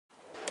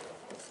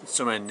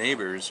So my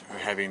neighbors are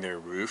having their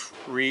roof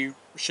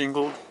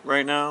re-shingled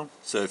right now.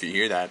 So if you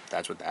hear that,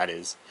 that's what that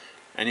is.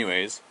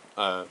 Anyways,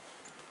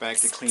 back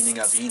to cleaning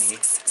up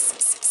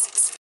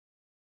Beanie.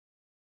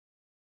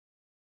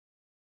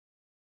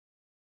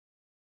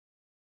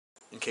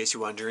 In case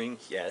you're wondering,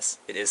 yes,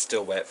 it is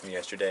still wet from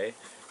yesterday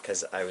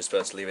because I was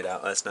supposed to leave it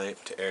out last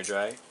night to air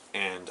dry,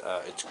 and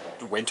it's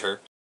winter.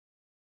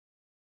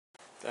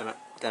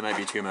 That might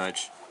be too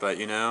much, but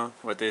you know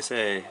what they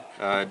say,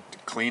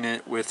 clean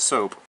it with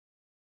soap.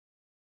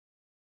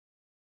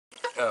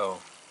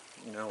 Oh,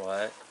 you know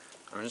what?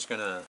 I'm just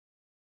gonna...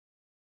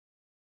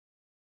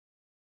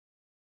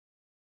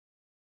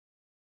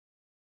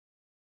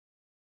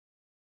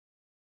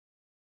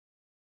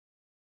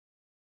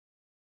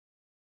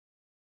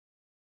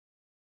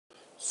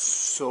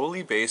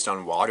 Solely based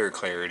on water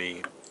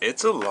clarity,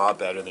 it's a lot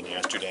better than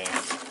yesterday.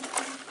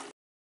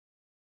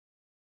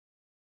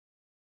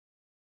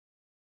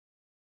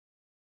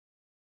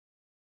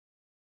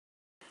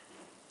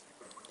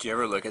 Do you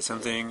ever look at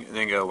something and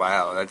then go,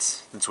 wow,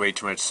 that's way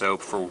too much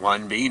soap for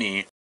one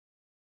beanie?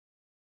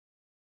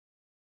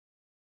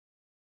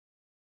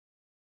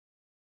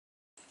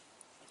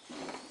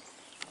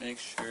 Make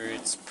sure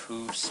it's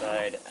poo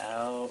side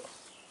out.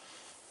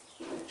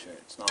 Make sure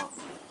it's not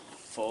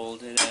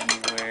folded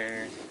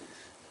anywhere.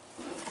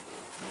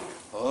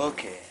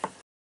 Okay.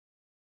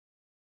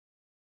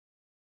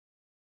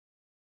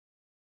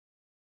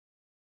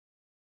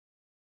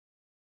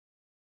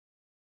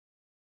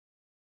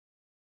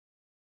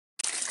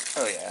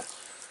 Oh yeah.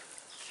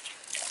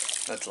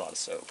 That's a lot of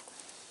soap.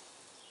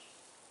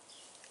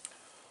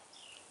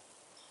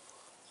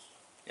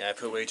 Yeah, I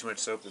put way too much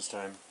soap this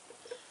time.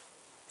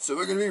 So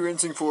we're going to be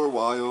rinsing for a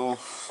while.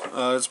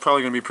 It's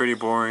probably going to be pretty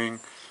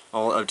boring.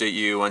 I'll update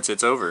you once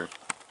it's over.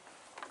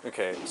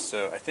 Okay,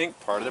 so I think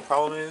part of the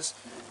problem is,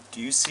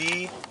 do you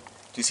see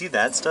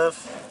that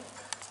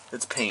stuff?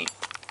 It's paint.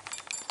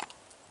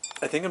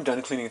 I think I'm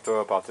done cleaning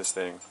throw up off this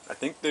thing. I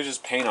think there's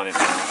just paint on it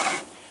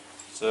now.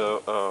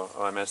 So, oh,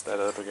 I messed that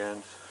up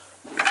again.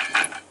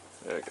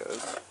 There it goes.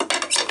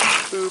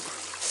 Boop.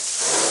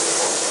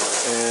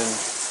 And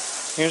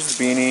here's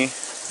the beanie.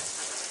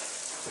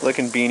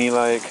 Looking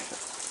beanie-like.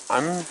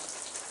 I'm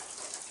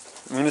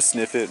gonna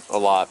sniff it a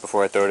lot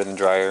before I throw it in the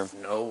dryer.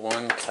 No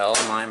one tell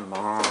my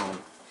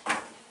mom.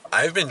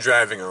 I've been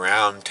driving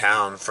around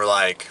town for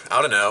like,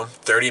 I don't know,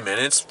 30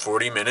 minutes,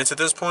 40 minutes at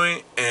this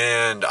point,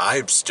 and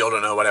I still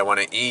don't know what I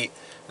want to eat.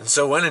 And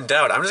so when in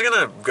doubt, I'm just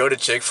gonna go to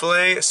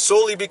Chick-fil-A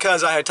solely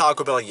because I had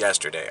Taco Bell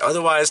yesterday.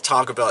 Otherwise,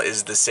 Taco Bell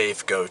is the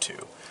safe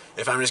go-to.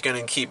 If I'm just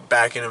gonna keep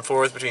backing and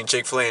forth between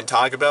Chick-fil-A and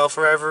Taco Bell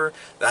forever,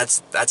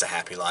 that's a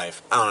happy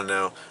life. I don't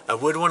know. I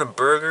would want a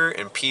burger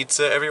and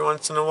pizza every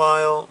once in a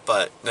while,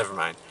 but never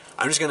mind.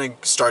 I'm just gonna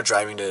start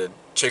driving to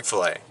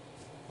Chick-fil-A.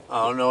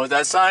 I don't know what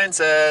that sign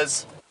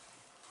says.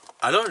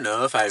 I don't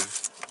know if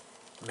I've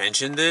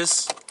mentioned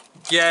this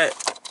yet,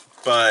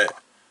 but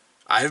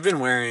I've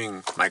been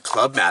wearing my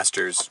Club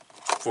Masters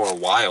for a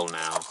while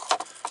now.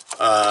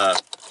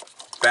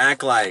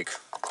 Back like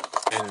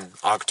in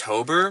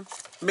October,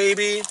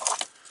 maybe,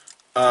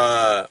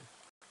 I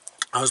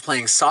was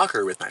playing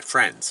soccer with my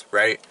friends,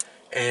 right?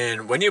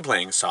 And when you're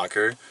playing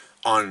soccer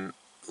on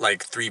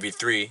like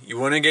 3v3, you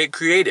want to get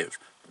creative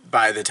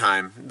by the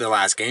time the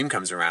last game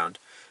comes around.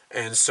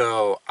 And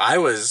so I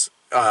was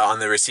on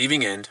the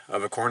receiving end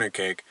of a corner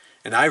kick,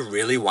 and I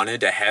really wanted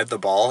to head the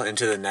ball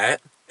into the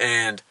net,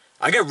 and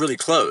I got really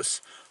close.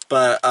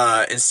 But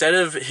instead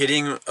of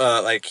hitting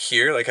like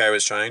here, like I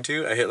was trying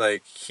to, I hit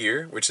like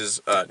here, which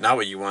is not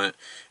what you want,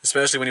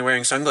 especially when you're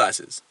wearing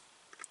sunglasses.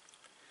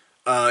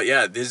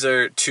 Yeah, these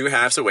are two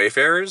halves of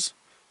Wayfarers.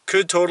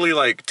 Could totally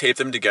like tape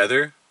them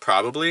together,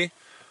 probably.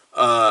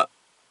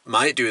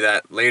 Might do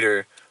that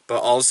later, but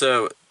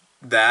also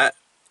that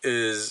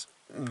is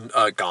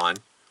gone.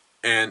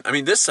 And I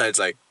mean, this side's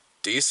like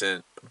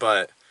decent,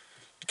 but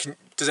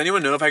does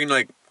anyone know if I can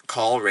like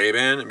call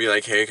Ray-Ban and be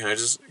like, hey, can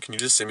you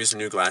just send me some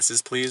new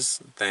glasses, please?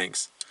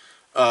 Thanks.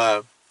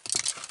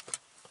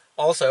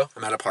 Also,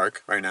 I'm at a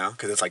park right now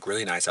because it's like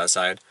really nice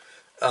outside.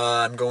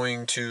 I'm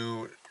going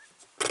to,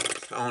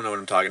 I don't know what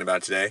I'm talking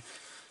about today.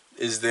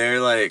 Is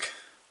there like,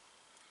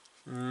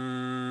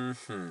 not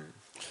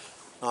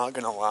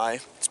gonna lie,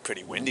 it's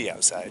pretty windy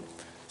outside.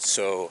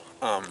 So,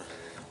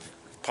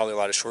 probably a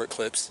lot of short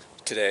clips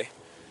today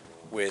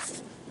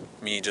with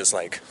me just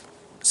like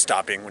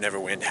stopping whenever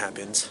wind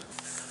happens.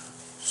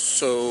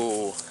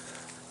 So,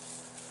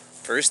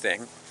 first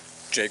thing,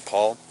 Jake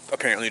Paul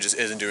apparently just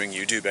isn't doing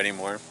YouTube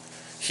anymore.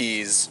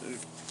 He's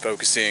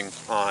focusing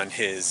on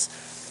his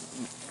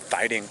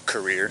fighting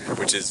career,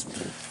 which is,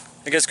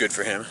 I guess, good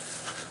for him.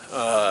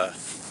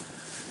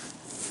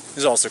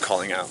 He's also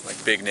calling out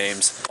like big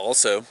names.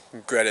 Also,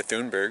 Greta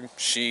Thunberg,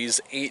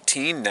 she's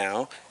 18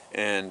 now,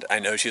 and I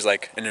know she's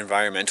like an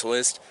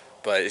environmentalist,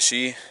 but is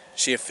she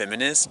a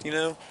feminist, you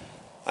know?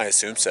 I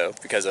assume so,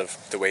 because of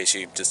the way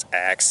she just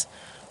acts.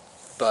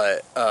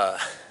 But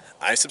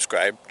I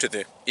subscribe to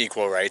the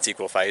equal rights,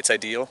 equal fights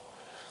ideal.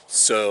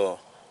 So,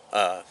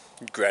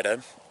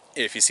 Greta,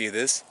 if you see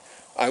this,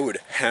 I would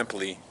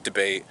happily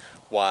debate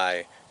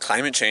why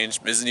climate change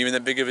isn't even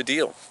that big of a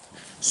deal.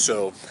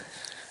 So,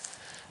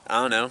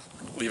 I don't know,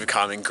 leave a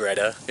comment,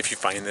 Greta, if you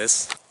find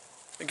this.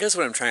 I guess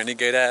what I'm trying to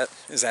get at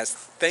is that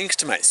thanks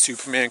to my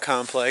Superman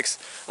complex,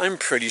 I'm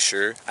pretty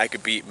sure I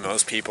could beat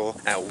most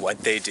people at what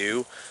they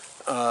do.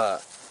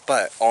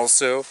 But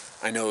also,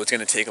 I know it's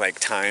going to take like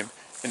time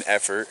and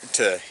effort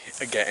to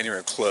get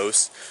anywhere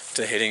close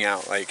to hitting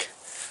out like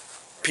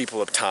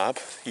people up top,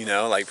 you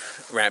know, like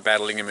rap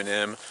battling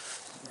Eminem,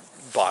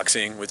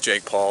 boxing with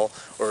Jake Paul,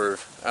 or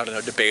I don't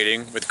know,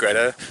 debating with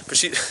Greta. But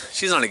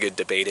she's not a good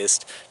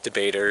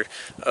debater.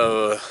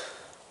 I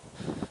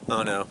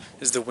don't know.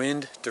 Is the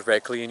wind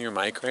directly in your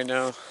mic right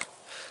now?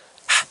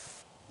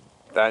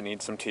 That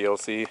needs some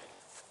TLC.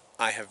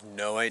 I have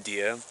no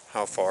idea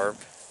how far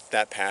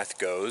that path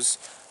goes,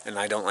 and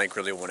I don't like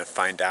really want to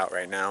find out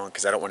right now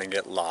because I don't want to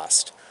get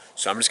lost.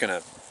 So I'm just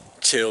gonna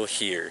chill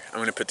here. I'm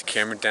gonna put the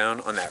camera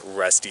down on that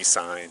rusty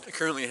sign. I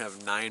currently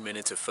have 9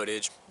 minutes of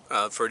footage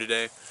for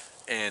today,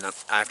 and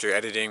after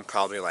editing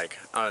probably like,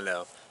 I don't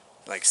know,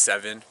 like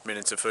 7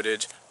 minutes of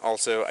footage.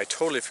 Also, I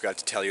totally forgot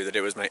to tell you that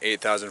it was my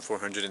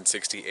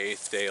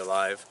 8,468th day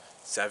alive.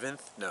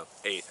 7th? No,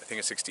 8th. I think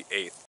it's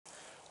 68th.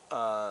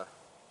 The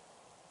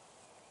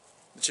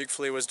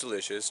Chick-fil-A was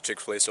delicious.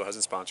 Chick-fil-A still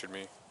hasn't sponsored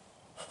me.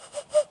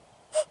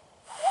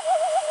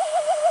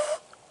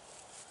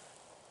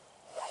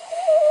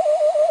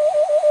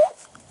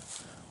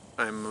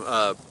 I'm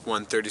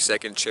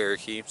 1/32nd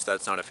Cherokee, so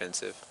that's not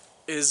offensive.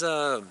 Is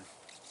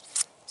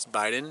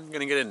Biden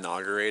gonna get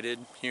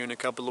inaugurated here in a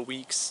couple of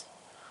weeks?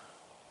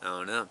 I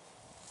don't know.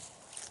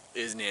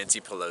 Is Nancy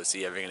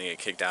Pelosi ever gonna get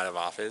kicked out of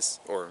office?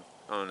 Or,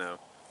 I don't know.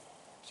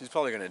 She's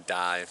probably gonna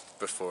die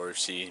before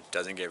she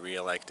doesn't get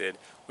reelected,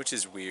 which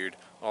is weird.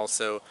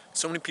 Also,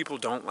 so many people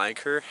don't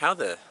like her. How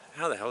the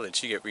hell did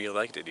she get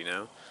reelected, you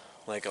know?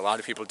 Like, a lot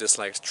of people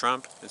dislike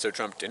Trump, and so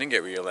Trump didn't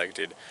get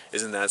reelected.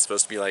 Isn't that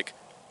supposed to be, like,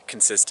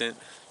 consistent?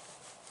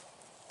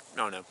 I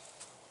don't know.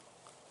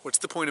 What's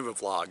the point of a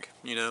vlog,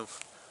 you know?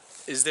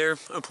 Is there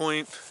a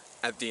point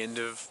at the end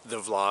of the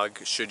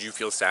vlog? Should you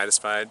feel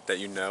satisfied that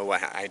you know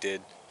what I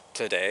did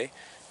today?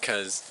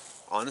 Because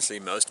honestly,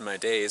 most of my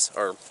days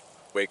are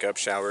wake up,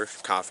 shower,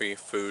 coffee,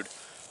 food,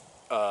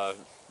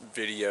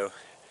 video,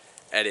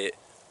 edit,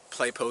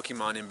 play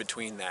Pokemon in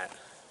between that.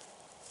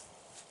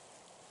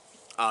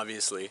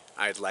 Obviously,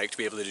 I'd like to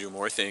be able to do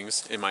more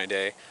things in my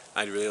day.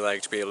 I'd really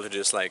like to be able to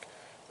just like,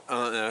 I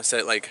don't know,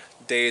 set like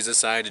days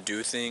aside to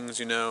do things,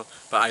 you know.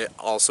 But I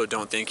also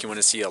don't think you want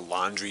to see a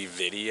laundry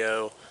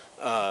video,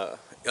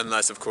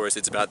 unless of course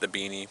it's about the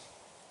beanie,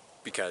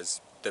 because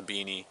the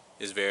beanie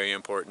is very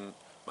important.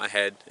 My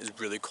head is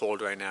really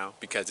cold right now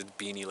because it's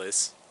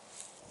beanieless.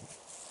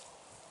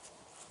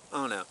 I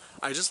don't know.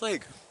 I just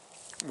like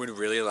would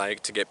really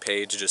like to get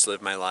paid to just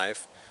live my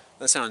life.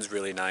 That sounds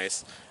really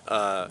nice.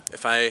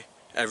 If I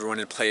ever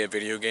wanted to play a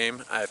video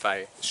game, if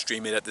I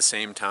stream it at the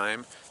same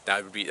time,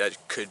 that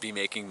could be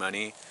making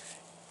money.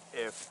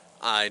 If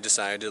I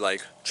decided to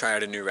like try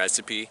out a new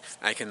recipe,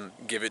 I can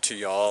give it to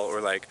y'all or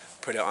like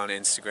put it on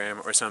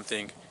Instagram or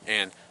something,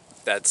 and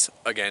that's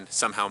again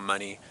somehow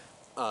money.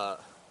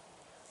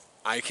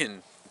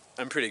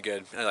 I'm pretty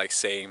good at like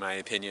saying my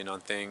opinion on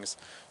things,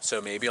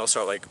 so maybe I'll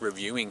start like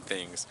reviewing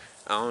things.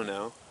 I don't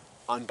know,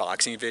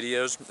 unboxing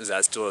videos, is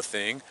that still a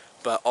thing?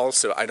 But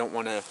also I don't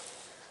want to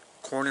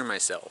corner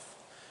myself,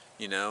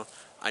 you know.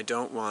 I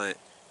don't want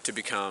to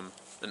become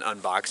an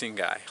unboxing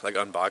guy, like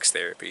Unbox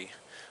Therapy,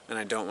 and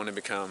I don't want to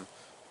become,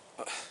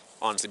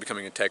 honestly,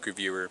 becoming a tech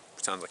reviewer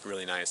sounds like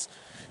really nice,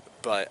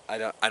 but I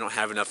don't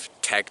have enough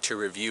tech to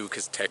review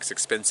because tech's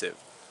expensive.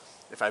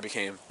 If I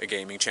became a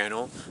gaming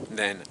channel,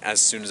 then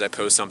as soon as I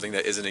post something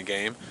that isn't a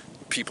game,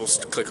 people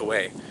click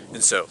away.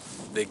 And so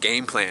the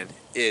game plan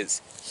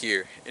is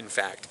here. In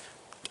fact,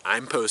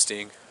 I'm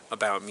posting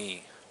about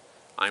me.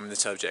 I'm the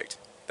subject.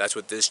 That's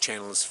what this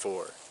channel is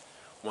for.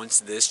 Once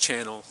this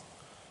channel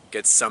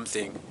gets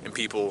something and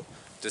people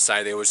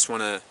decide they just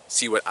want to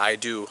see what I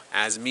do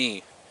as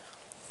me,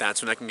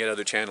 that's when I can get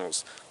other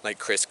channels like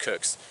Chris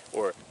Cooks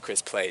or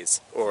Chris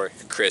Plays or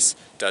Chris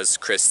does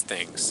Chris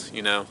things,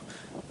 you know?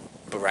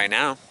 But right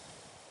now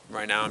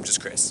I'm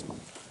just Chris.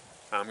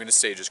 I'm gonna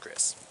stay just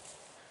Chris.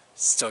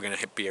 Still gonna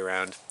be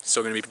around.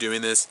 Still gonna be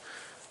doing this.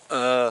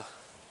 I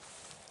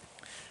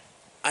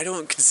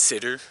don't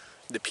consider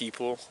the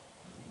people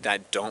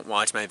that don't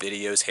watch my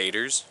videos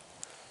haters.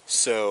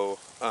 So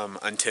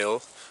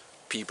until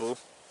people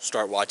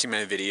start watching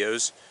my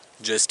videos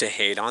just to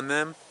hate on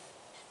them,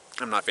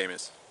 I'm not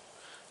famous.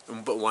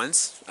 But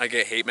once I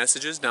get hate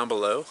messages down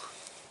below,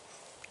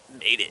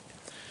 made it.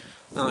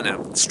 I don't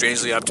know,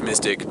 strangely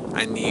optimistic.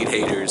 I need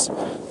haters.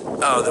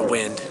 Oh, the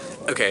wind.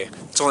 Okay,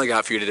 that's all I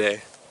got for you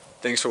today.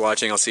 Thanks for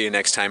watching. I'll see you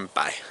next time.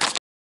 Bye.